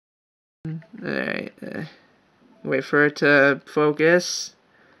Alright, wait for it to focus.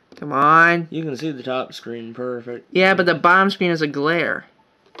 Come on. You can see the top screen perfect. Yeah, but the bottom screen is a glare.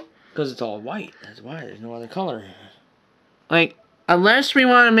 Because it's all white. That's why there's no other color. Like, unless we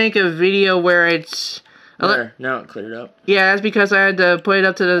want to make a video where it's... There, now it cleared up. Yeah, that's because I had to put it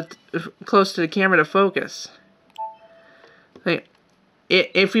up to the close to the camera to focus. Like,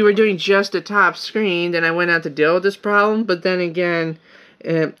 if we were doing just the top screen, then I wouldn't have to deal with this problem. But then again,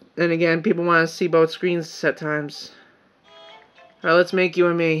 people want to see both screens at times. Alright, let's make you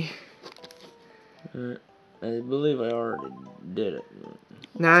and me. I believe I already did it.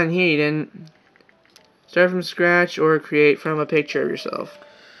 Not in here, you didn't. Start from scratch or create from a picture of yourself.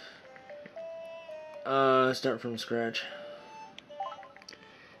 Start from scratch.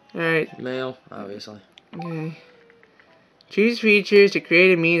 Alright. Male, obviously. Okay. Choose features to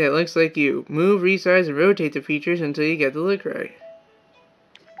create a me that looks like you. Move, resize, and rotate the features until you get the look right.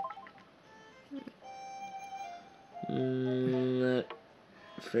 That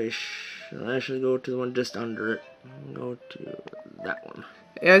fish. I'll actually go to the one just under it. Go to that one.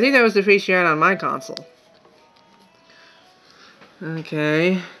 Yeah, I think that was the face you had on my console.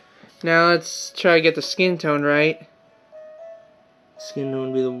 Okay. Now let's try to get the skin tone right. Skin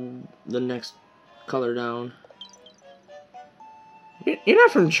tone would be the next color down. You're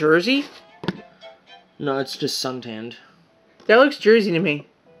not from Jersey? No, it's just suntanned. That looks Jersey to me.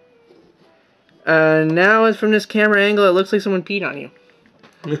 Now from this camera angle, it looks like someone peed on you.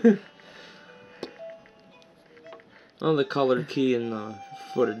 Well, the color key in the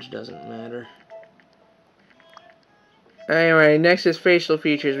footage doesn't matter. Anyway, next is facial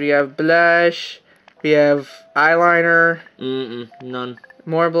features. We have blush, we have eyeliner. None.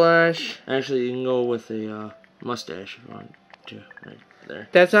 More blush. Actually, you can go with a mustache if you want to. Right there.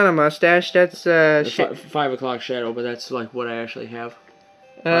 That's not a mustache. That's 5 o'clock shadow, but that's like what I actually have.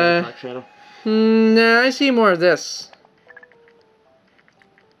 5 o'clock shadow. No, I see more of this.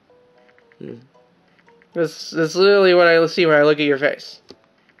 This is literally what I see when I look at your face.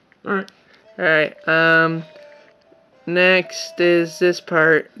 Alright. Alright, next is this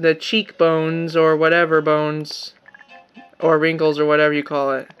part, the cheekbones or whatever bones, or wrinkles or whatever you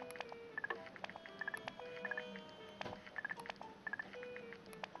call it.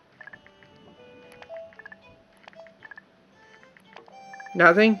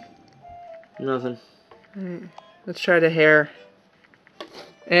 Nothing? Nothing. Alright, let's try the hair.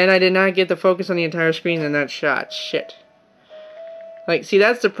 And I did not get the focus on the entire screen in that shot. Shit. Like, see,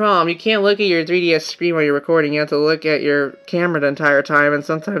 that's the problem. You can't look at your 3DS screen while you're recording. You have to look at your camera the entire time, and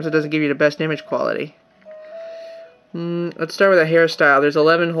sometimes it doesn't give you the best image quality. Let's start with a hairstyle. There's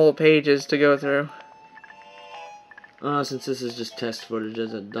 11 whole pages to go through. Since this is just test footage,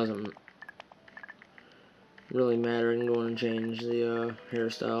 it doesn't really matter. I can go and change the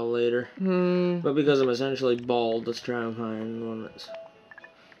hairstyle later. But because I'm essentially bald, let's try and find one that's...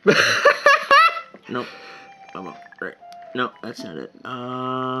 Nope. Right. No, that's not it.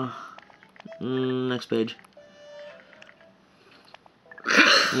 Next page.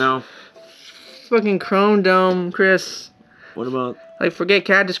 No. Fucking Chrome Dome Chris. What about... Like, forget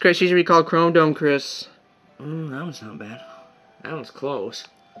Cactus Chris, he should be called Chrome Dome Chris. That one's not bad. That one's close.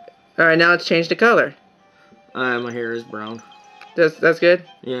 Alright, now let's change the color. My hair is brown. That's good?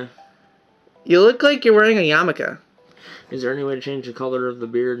 Yeah. You look like you're wearing a yarmulke. Is there any way to change the color of the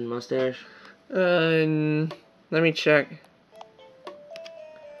beard and mustache? Let me check.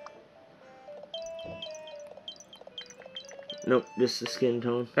 Nope, just the skin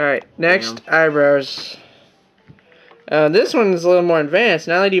tone. Alright, next, eyebrows. This one is a little more advanced.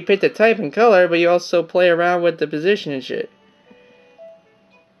 Not only do you pick the type and color, but you also play around with the position and shit.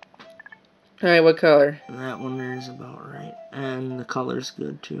 Alright, what color? That one is about right. And the color's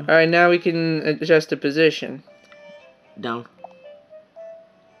good too. Alright, now we can adjust the position. Down.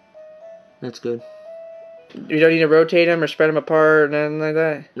 That's good. You don't need to rotate them or spread them apart or nothing like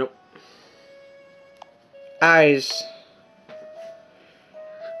that? Nope. Eyes.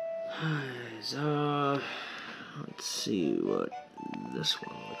 Eyes, let's see what this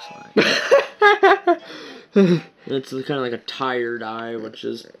one looks like. It's kind of like a tired eye, which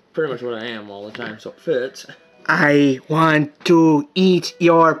is pretty much what I am all the time, so it fits. I want to eat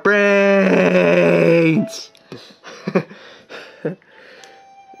your brains!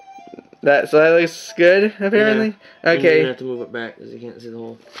 So that looks good, apparently? Yeah. Okay. You have to move it back because you can't see the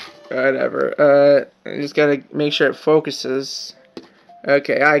hole. Whatever. I just gotta make sure it focuses.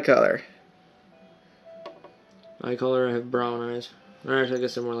 Okay, eye color. Eye color, I have brown eyes. Or actually, I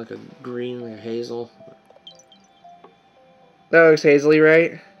guess they're more like a green, like a hazel. That looks hazily,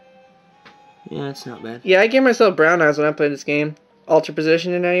 right? Yeah, it's not bad. Yeah, I give myself brown eyes when I play this game. Alter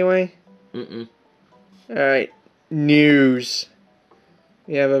position in any way. Mm-mm. Alright, nose.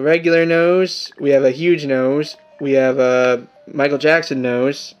 We have a regular nose, we have a huge nose, we have a Michael Jackson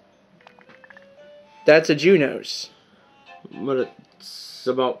nose. That's a Jew nose. But it's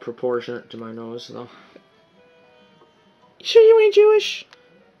about proportionate to my nose, though. You sure you ain't Jewish?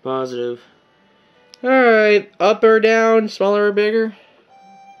 Positive. Alright, up or down, smaller or bigger?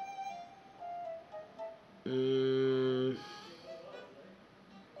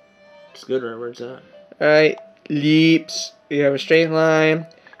 It's good right where it's at. Alright, leaps. You have a straight line.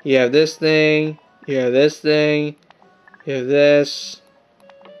 You have this thing. You have this thing. You have this.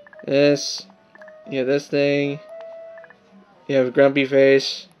 This. You have this thing. You have a grumpy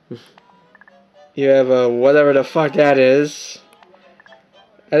face. You have a whatever the fuck that is.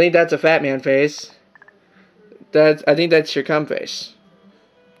 I think that's a fat man face. I think that's your cum face.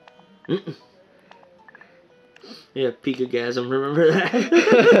 Yeah, peakagasm, remember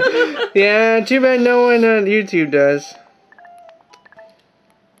that? Yeah, too bad no one on YouTube does.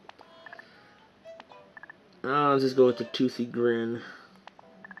 I'll just go with the toothy grin.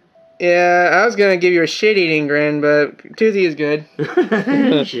 Yeah, I was gonna give you a shit-eating grin, but toothy is good.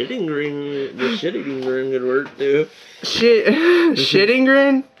 Shitting grin, the shit-eating grin could work too. Shitting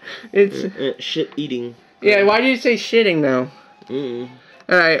grin? It's shit-eating. Yeah, why did you say shitting though?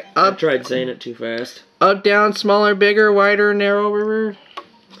 Alright, I up. tried saying it too fast. Up, down, smaller, bigger, wider, narrower.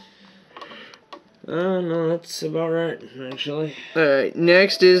 No, that's about right, actually. Alright,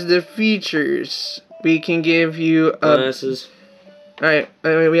 next is the features. We can give you Glasses. Alright,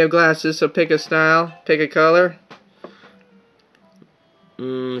 we have glasses, so pick a style, pick a color.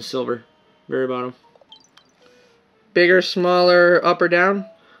 Silver. Very bottom. Bigger, smaller, up or down?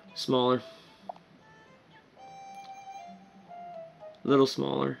 Smaller. Little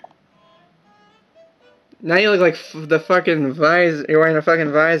smaller. Now you look like the fucking visor. You're wearing a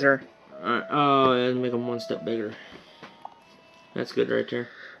fucking visor. Alright, oh, and make them one step bigger. That's good right there.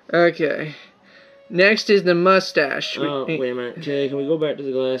 Okay. Next is the mustache. Oh, wait a minute. Okay, can we go back to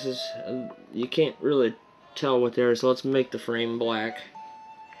the glasses? You can't really tell what they are, so let's make the frame black.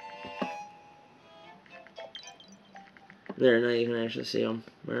 There, now you can actually see them.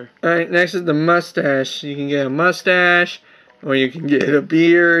 There. Alright, next is the mustache. You can get a mustache, or you can get a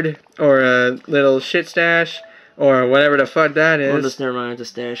beard, or a little shit stash, or whatever the fuck that is. Well, just never mind the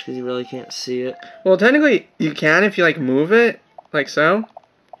stash, because you really can't see it. Well, technically, you can if you, like, move it, like so.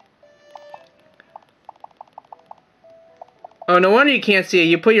 Oh, no wonder you can't see it.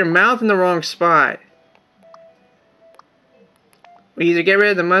 You put your mouth in the wrong spot. We either get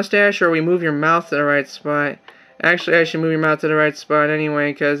rid of the mustache, or we move your mouth to the right spot. Actually, I should move your mouth to the right spot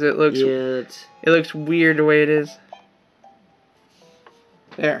anyway, because it looks... Yeah, it looks weird the way it is.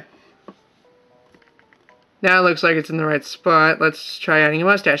 There. Now it looks like it's in the right spot. Let's try adding a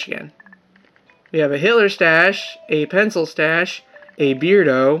mustache again. We have a Hitler stash, a pencil stash, a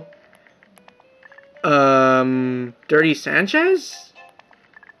beardo, Dirty Sanchez,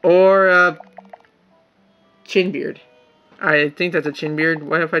 or a chin beard. I think that's a chin beard.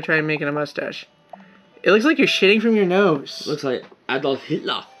 What if I try making a mustache? It looks like you're shitting from your nose. Looks like Adolf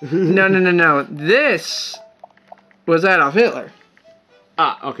Hitler. No. This was Adolf Hitler.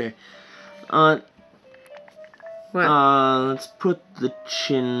 Ah, okay. What? Let's put the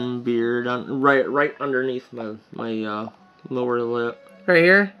chin beard on right underneath my lower lip. Right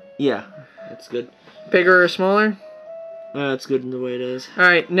here? Yeah, that's good. Bigger or smaller? That's good in the way it is.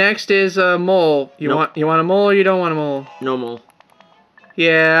 Alright, next is a mole. You want a mole or you don't want a mole? No mole.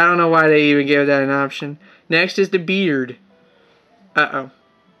 Yeah, I don't know why they even gave that an option. Next is the beard. Uh-oh.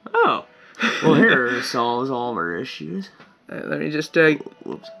 Oh. Well, here solves all of our issues. Let me just get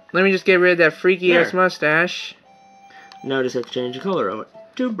rid of that freaky ass mustache. Now I just have to change the color of it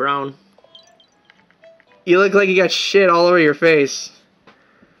to brown. You look like you got shit all over your face.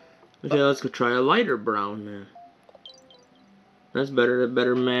 Okay, let's go try a lighter brown now. That's better. That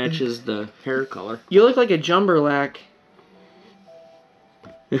better matches the hair color. You look like a jumberlack.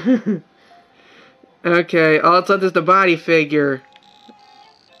 Okay, let's let this the body figure.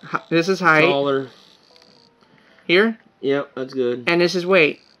 This is height. Taller. Here? Yep, that's good. And this is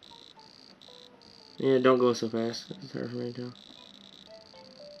weight. Yeah, don't go so fast. It's hard for me to tell.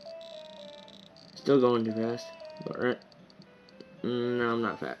 Still going too fast. But right. No, I'm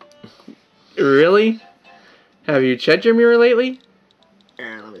not fat. Really? Have you checked your mirror lately?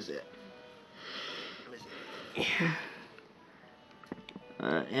 Let me see it. Yeah.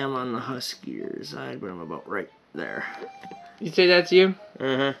 I am on the huskier side, but I'm about right there. You say that's you?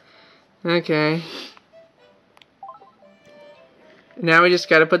 Uh-huh. Okay. Now we just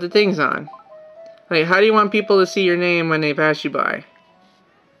gotta put the things on. Like, how do you want people to see your name when they pass you by?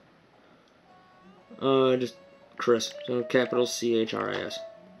 Just Chris. So capital CHRIS.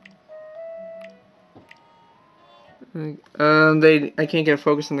 I can't get a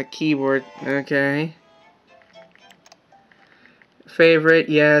focus on the keyboard. Okay. Favorite,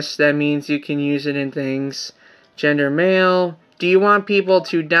 yes, that means you can use it in things. Gender, male. Do you want people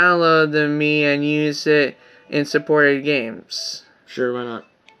to download the Me and use it in supported games? Sure, why not?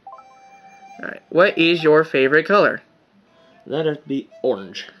 Alright. What is your favorite color? That'd be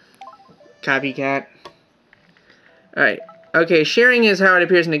orange. Copycat. Alright. Okay, sharing is how it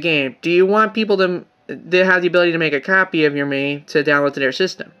appears in the game. Do you want people to have the ability to make a copy of your Me to download to their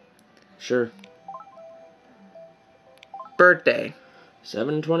system? Sure. Birthday.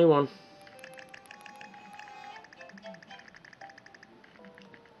 7/21.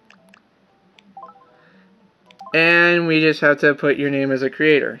 And we just have to put your name as a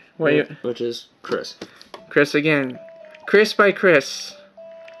creator. Which is Chris. Chris again. Chris by Chris.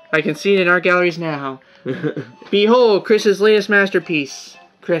 I can see it in our galleries now. Behold, Chris's latest masterpiece.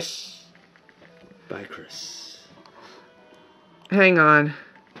 Chris. By Chris. Hang on.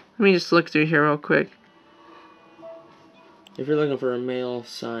 Let me just look through here real quick. If you're looking for a male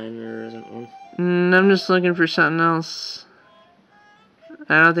sign, there isn't one. I'm just looking for something else.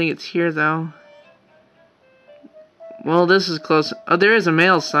 I don't think it's here, though. Well, this is close. Oh, there is a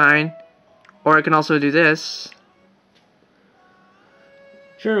male sign. Or I can also do this.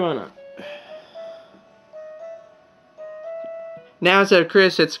 Sure, why not? Now instead of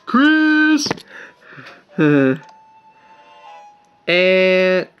Chris, it's Chris! And...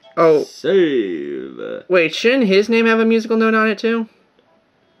 oh. Save. Wait, shouldn't his name have a musical note on it, too?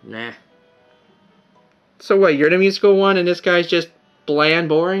 Nah. So what, you're the musical one and this guy's just bland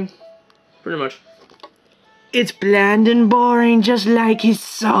boring? Pretty much. It's bland and boring, just like his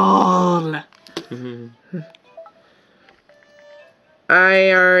soul.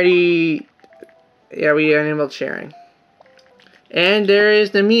 I already... yeah, we enabled sharing. And there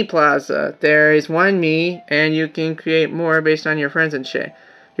is the Me Plaza. There is one Me, and you can create more based on your friends and shit.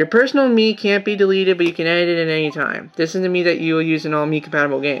 Your personal Me can't be deleted, but you can edit it at any time. This is the Me that you will use in all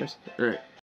Me-compatible games. Alright.